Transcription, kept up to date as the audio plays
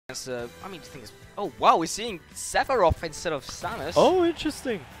I mean, the thing is, oh wow, we're seeing Sephiroth instead of Samus. Oh,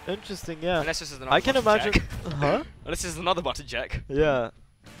 interesting. Interesting, yeah. Unless this is another I can imagine. Huh? Unless this is another button check. Yeah.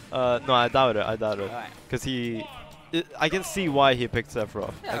 No, I doubt it. I doubt it. Right. Because I can see why he picked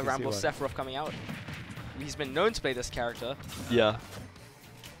Sephiroth. Yeah, RAMBOSS Sephiroth coming out. He's been known to play this character. Yeah.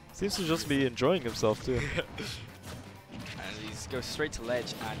 Seems to just be enjoying himself too. And he's goes straight to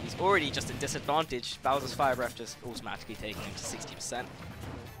ledge, and he's already just in disadvantage. Bowser's Fire Breath just automatically taking him to 60%.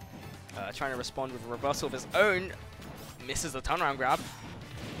 Trying to respond with a reversal of his own. Misses the turnaround grab.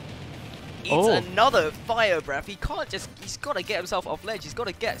 Eats another Fire Breath. He can't just, he's got to get himself off ledge. He's got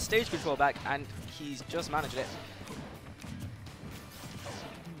to get stage control back, and he's just managed it.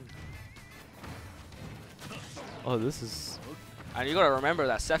 Oh, this is... And you got to remember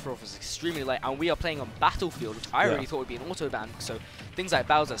that Sephiroth is extremely late, and we are playing on Battlefield, which I really thought would be an auto ban. So things like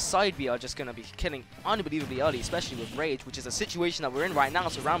Bowser's side B are just going to be killing unbelievably early, especially with Rage, which is a situation that we're in right now.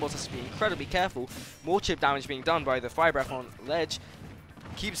 So RAMBOSS has to be incredibly careful. More chip damage being done by the Fire Breath on ledge.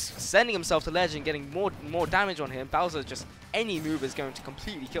 Keeps sending himself to ledge and getting more damage on him. Bowser just, any move is going to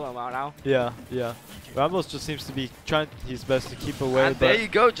completely kill him out now. Yeah, yeah. RAMBOSS just seems to be trying his best to keep away. And there you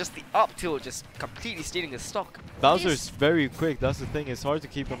go, just the up tilt, just completely stealing his stock. Bowser's very quick, that's the thing, it's hard to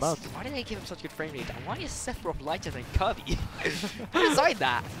keep him out. Why did they give him such good frame rate? And why is Sephiroth lighter than Kirby? Who designed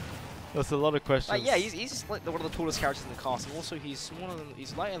that? That's a lot of questions. Like, yeah, he's like one of the tallest characters in the cast, and also he's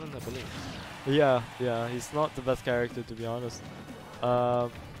he's lighter than the balloon. Yeah, yeah, he's not the best character to be honest.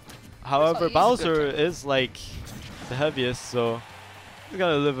 However, Bowser is like the heaviest, so he's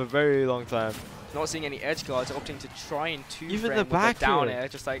gonna live a very long time. Not seeing any edge guards, opting to try and even the back down air,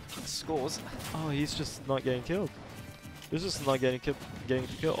 just like scores. Oh, he's just not getting killed. He's just not getting killed.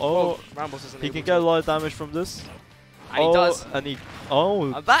 Oh, RAMBOSS isn't he can get a lot of damage from this. And he does. And he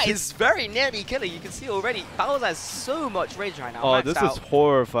that is very nearly killing. You can see already Bowser has so much rage right now. Oh, this is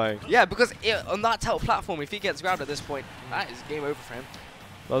horrifying. Yeah, because on that top platform, if he gets grabbed at this point, that is game over for him.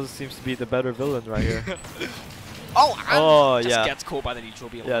 Bowser seems to be the better villain right here. Just gets caught by the neutral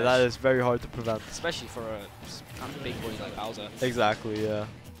beam. Yeah, that is very hard to prevent. Especially for a kind of big boy like Bowser. Exactly, yeah.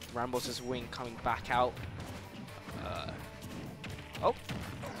 RAMBOSS' wing coming back out.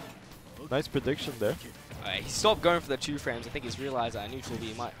 Nice prediction there. He stopped going for the 2 frames. I think he's realized that a neutral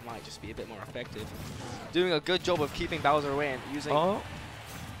beam might just be a bit more effective. Doing a good job of keeping Bowser away and using... Oh.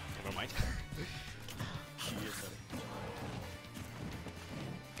 Never mind.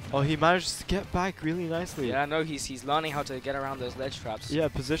 Oh, he managed to get back really nicely. Yeah, no, he's learning how to get around those ledge traps. Yeah,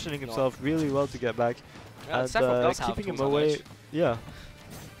 positioning himself really well to get back. Yeah, and keeping him away. Yeah.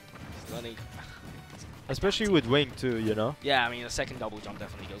 He's learning. Especially with wing too, you know? Yeah, I mean, a second double jump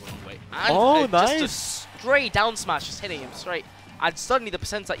definitely goes a long way. And nice! Just a straight down smash, just hitting him straight. And suddenly the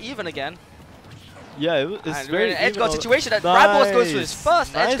percents are even again. Yeah, it's very an edge guard situation, and RAMBOSS goes for his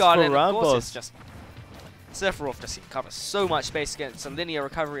first edge guard, and of course it's just... Sephiroth just covers so much space against some linear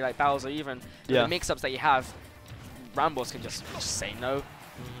recovery like Bowser. Even the mix-ups that you have, RAMBOSS can just say no.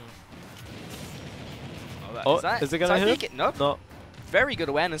 Is it gonna hit him? Nope. No. Very good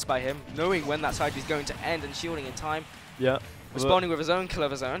awareness by him, knowing when that side is going to end and shielding in time. Yeah. Responding with his own kill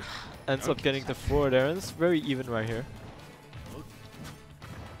of his own. Ends up getting the forward air, and it's very even right here.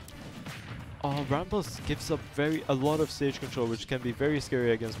 Oh, RAMBOSS gives up a lot of stage control, which can be very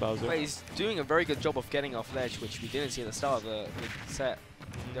scary against Bowser. But he's doing a very good job of getting off ledge, which we didn't see at the start of the set.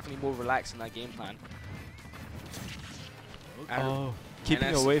 Definitely more relaxed in that game plan. And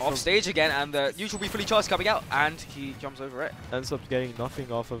keeping away from... off stage again, and the neutral be fully charged coming out, and he jumps over it. Ends up getting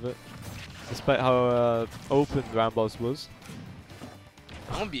nothing off of it, despite how open RAMBOSS was.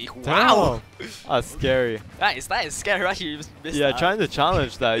 Wow! That's scary. That is scary. Actually, you just missed that. Trying to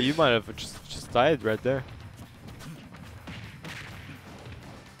challenge that, you might have just died right there.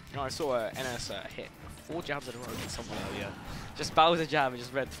 You know, I saw NS hit 4 jabs in a row against someone earlier. Just Bowser jab and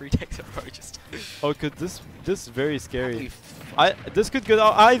just read 3 decks in a row. Oh, this is very scary. This could go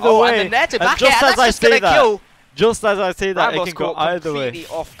either way. And the net back just as I say that, just as I say that, RAMBOSS it can go either way.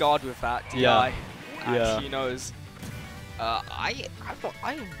 Completely off guard with that. Yeah. And he knows. I'm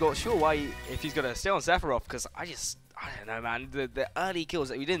not sure why if he's gonna stay on Sephiroth, because I don't know, man. The early kills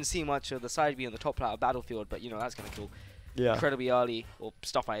that we didn't see much of the side B on the top part of Battlefield, but you know that's gonna kill incredibly early or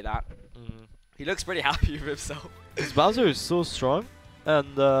stuff like that. He looks pretty happy with himself. This Bowser is so strong,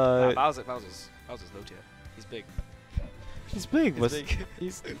 and Bowser's low tier. He's big. He's big, but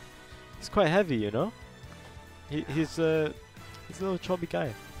he's quite heavy, you know. He's a little chubby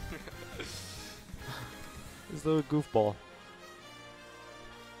guy. He's a little goofball.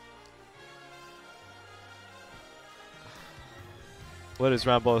 What is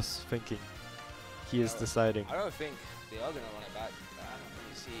RAMBOSS thinking? He is deciding. I don't think they are gonna run it back.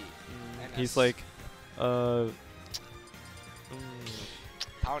 obviously, He's like, Town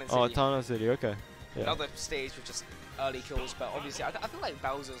and City. oh, Town and City. Okay. Yeah. Another stage with just early kills, but obviously I feel like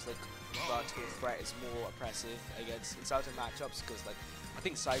Bowser's like vertical threat is more oppressive against in certain matchups because like I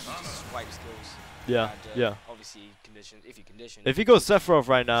think side B just wipes kills. Yeah. And, Yeah. Obviously if you condition. If he goes Sephiroth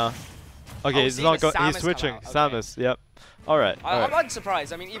right now, okay, he's not going. He's Samus switching. Okay. Samus. Yep. All right. I'm not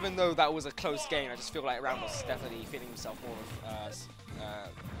surprised. I mean, even though that was a close game, I just feel like Ramboss is definitely feeling himself more of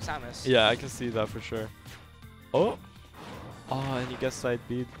Samus. Yeah, I can see that for sure. Oh. Oh, and he gets side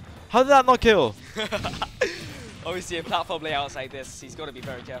beat. How did that not kill? Obviously, a platform layout like this, he's got to be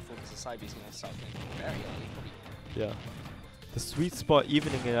very careful because the side B's going to start getting very early. Probably. Yeah. The sweet spot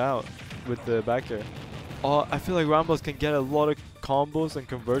evening it out with the back air. Oh, I feel like RAMBOSS can get a lot of combos and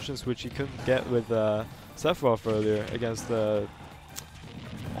conversions which he couldn't get with Sephiroth earlier against the...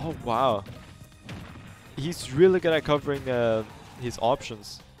 Oh, wow. He's really good at covering his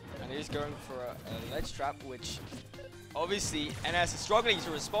options. And he's going for a ledge trap, which obviously NS is struggling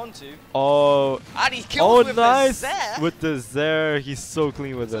to respond to. Oh, and he killed with nice! the Zair! With the Zair, he's so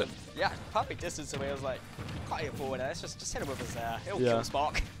clean with it. Yeah, perfect distance away. I was like, can't get forward. Let's just hit him with a Zair. He'll kill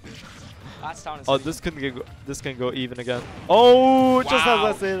Spark. That's down. Oh, this can go even again. Oh, wow. Just as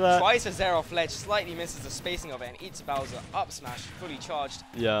I say that. Twice a Zair off ledge, slightly misses the spacing of it, and eats Bowser up smash, fully charged.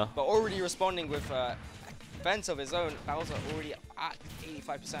 Yeah. But already responding with defense of his own. Bowser already at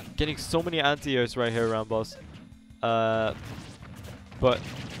 85%. Getting so many anti-airs right here, RAMBOSS. But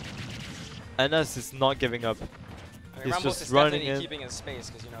NS is not giving up. I mean, He's RAMBOSS just is running definitely in. keeping his space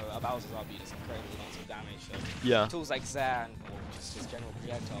because you know a Bowser's RB does incredible amounts of damage. So Yeah. tools like Zair or just his general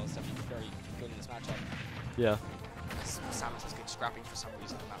projectiles definitely very good in this matchup. Yeah. Samus is good scrapping for some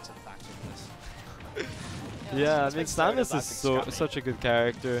reason. That's a factor in this. Yeah, I mean Samus is such a good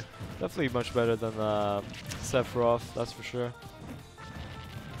character. Definitely much better than Sephiroth, that's for sure.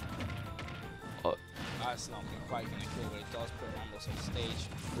 Oh. That's not quite going to kill, but it does put RAMBOSS on stage.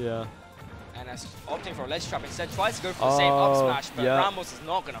 Yeah. And that's opting for a ledge trap instead. Tries to go for the same up smash, but RAMBOSS is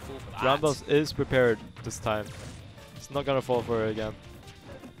not going to fall for that. RAMBOSS is prepared this time. He's not going to fall for it again.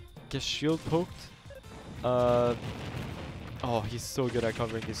 Gets shield poked. Oh, he's so good at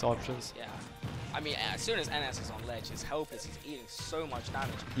covering his options. Yeah. I mean, as soon as NS is on ledge, he's helpless. He's eating so much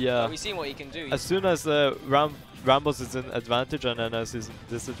damage. Yeah. But we've seen what he can do. As soon as RAMBOSS is in advantage and NS is in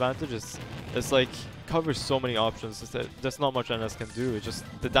disadvantage, it's like covers so many options. There's not much NS can do. It just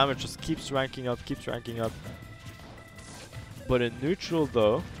the damage just keeps ranking up, But in neutral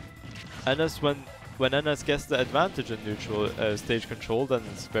though, NS when NS gets the advantage in neutral stage control, then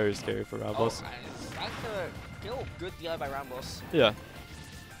it's very scary for RAMBOSS. Oh, is that the kill? Good DI by RAMBOSS. Yeah.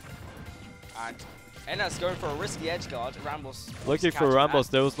 And NS going for a risky edge guard. RAMBOSS. Lucky for RAMBOSS,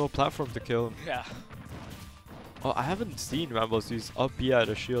 there was no platform to kill him. Yeah. Oh, I haven't seen RAMBOSS use up B at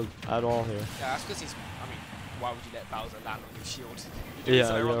a shield at all here. Yeah, that's because he's. I mean, why would you let Bowser land on your shield?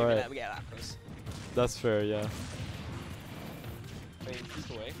 Yeah, you're right. We get that close. That's fair, yeah. Playing keep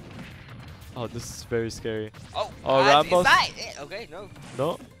away. Oh, this is very scary. Oh, RAMBOSS. Is that it? Okay, no.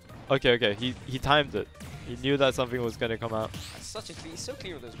 No? Okay. He timed it. He knew that something was gonna come out. He's so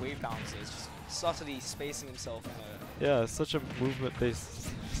clear with those wave bounces, just subtly spacing himself. Yeah, such a movement-based.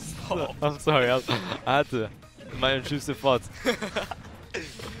 I'm sorry, I had to. My intrusive thoughts.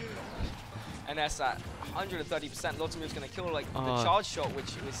 And that's at 130%. Lots of moves gonna kill like the charge shot,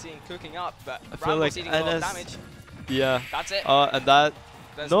 which we're seeing cooking up, but I feel like eating a lot of damage. Yeah. That's it. And that.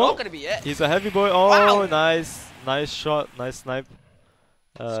 That's not gonna be it. He's a heavy boy. Oh, wow. Nice shot, nice snipe.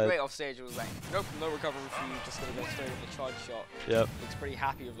 Straight off stage, it was like, nope, no recovery for you, just gonna go straight with the charge shot. Yep. Looks pretty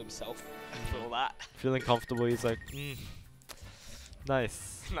happy with himself for all that. Feeling comfortable, he's like,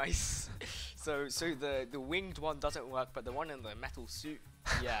 nice. Nice. So the winged one doesn't work, but the one in the metal suit,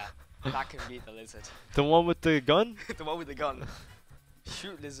 yeah, that can beat the lizard. The one with the gun? The one with the gun.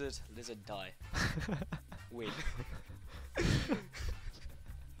 Shoot lizard, lizard die. Win.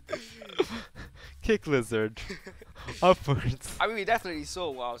 Kick lizard. Upwards. I mean, we definitely saw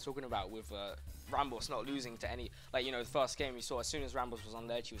what I was talking about with RAMBOSS not losing to any, like, you know, the first game we saw, as soon as RAMBOSS was on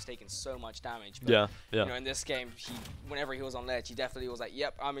ledge, he was taking so much damage. But, yeah. You know, in this game, whenever he was on ledge, he definitely was like,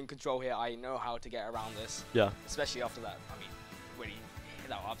 yep, I'm in control here. I know how to get around this. Yeah. Especially after that. I mean, when he hit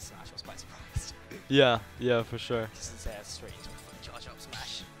that up smash, I was quite surprised. Yeah, for sure. Just straight into a charge up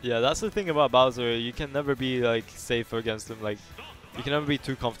smash. Yeah, that's the thing about Bowser. You can never be, like, safe against him. Like, you can never be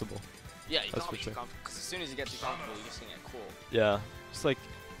too comfortable. Yeah, you can't be too comfortable, because as soon as you get too comfortable, you're just going to get caught. Yeah. Just like,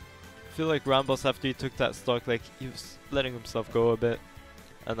 I feel like RAMBOSS, after he took that stock, like, he was letting himself go a bit.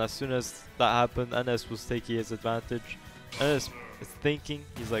 And as soon as that happened, NS was taking his advantage. NS is thinking,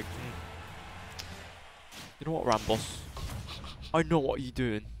 he's like, you know what, RAMBOSS? I know what you're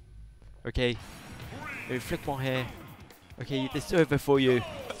doing. Okay. Let me flick my hair. Okay, this is over for you.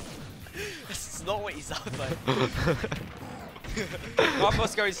 This is not what he sounds like.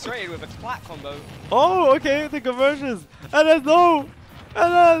 RAMBOSS going straight in with a clap combo. Oh, okay, the conversions. NS, no!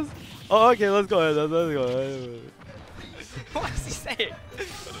 NS! Oh, okay, let's go ahead. Let's go ahead. What is he saying?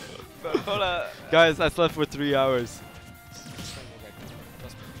 Guys, I slept for 3 hours.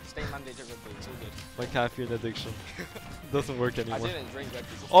 Stay mandated Red Bull, it's all good. My caffeine addiction doesn't work anymore. I didn't drink Red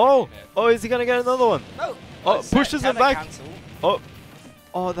Bull. Oh! Oh, is he gonna get another one? No! Oh, pushes him back. Cancel. Oh!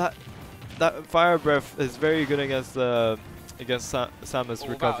 Oh, that fire breath is very good against Samus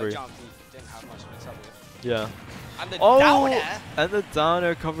recovery. Jump, he didn't have much to mix up with. Yeah. And the Oh! downer! And the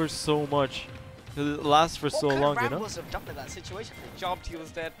downer covers so much. It lasts for so long, you know? What could RAMBOSS have done in that situation? He jumped, he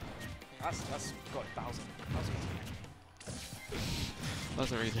was dead. That's got 1,000.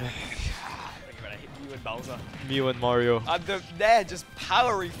 Doesn't really care. You and Bowser. Mew and Mario. And they're just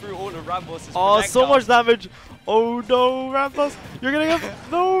powering through all of RAMBOSS's Oh, so projectiles. much damage! Oh no, RAMBOSS! You're gonna get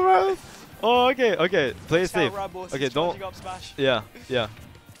no RAMBOSS! Oh, okay, okay. Play it safe. Okay, don't. Up smash. Yeah, yeah.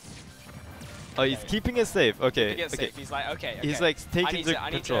 Oh, he's keeping it safe. Okay, Keeping it okay. safe. He's like, okay. He's like taking the I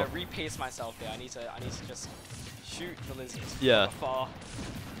need control. to repace myself here. I need to just shoot the lizard. Yeah. From afar.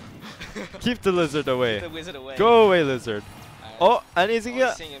 Keep the lizard away. Keep the wizard away. Go away, lizard. Oh, and is he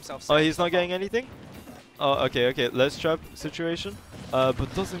he's seeing himself Oh, he's not getting anything. Oh, okay, okay. Let's trap situation.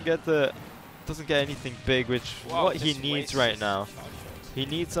 But doesn't get anything big, which what he needs right now. He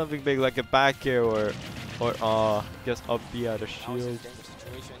needs something big like a back air or guess up B out of shield.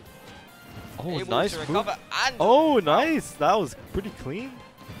 Oh, nice move. Oh, nice. That was pretty clean.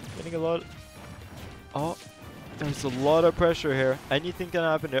 Getting a lot. Oh, there's a lot of pressure here. Anything can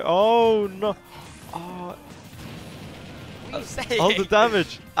happen here. Oh no. Oh. What are you saying? All the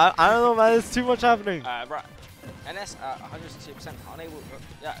damage. I don't know, man. There's too much happening. Right. NS 160% unable.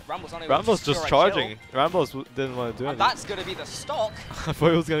 Yeah, RAMBOSS unable. RAMBOSS just charging. RAMBOSS didn't want to do anything. That's gonna be the stock. I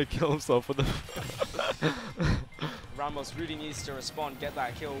thought he was gonna kill himself with the. RAMBOSS really needs to respond, get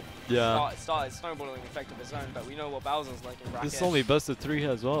that kill. Yeah. Start his snowballing effect of his own, but we know what Bowser's like in bracket. This is only best of 3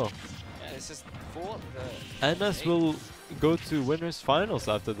 as well. Yeah, it's just 4. The NS will go to winners finals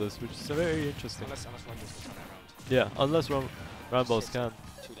after this, which is very interesting. Unless RAMBOSS can turn around. Yeah, unless RAMBOSS can.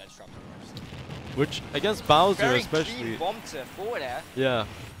 2 ledge trap. Which against Bowser Very especially. clean bomb to forward air. Yeah.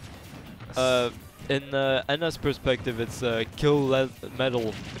 In NS perspective, it's kill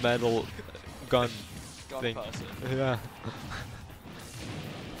metal gun thing. Person. Yeah.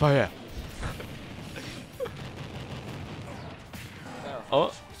 Fire.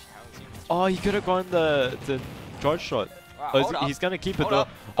 Oh. Oh, he could have gone the charge shot. Right, He's gonna keep it hold though. up.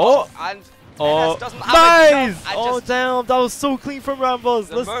 Oh. And Oh, NS doesn't have a nice! jump, Oh, damn, that was so clean from RAMBOSS.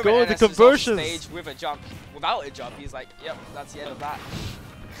 The Let's moment go, NS the is off conversions. stage with a jump, without a jump, he's like, yep, that's the end of that.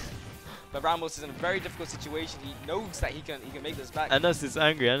 But RAMBOSS is in a very difficult situation. He knows that he can make this back. NS is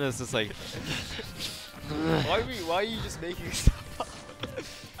angry. NS is like, why are you just making stuff up?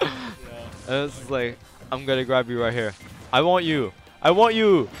 Yeah. NS is like, I'm gonna grab you right here. I want you. I want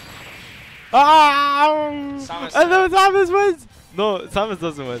you. Ah! Samus, And then Samus wins. No, Samus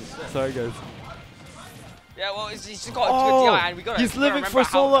doesn't win. Sorry, guys. Yeah, well, he's just got a good DI, and we got. He's living for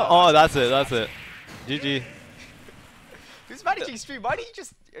so long. Oh, that's it. That's it. GG. Who's managing stream? Why do you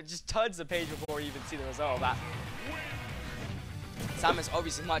just turns the page before you even see the result of that? Samus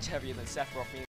obviously much heavier than Sephiroth.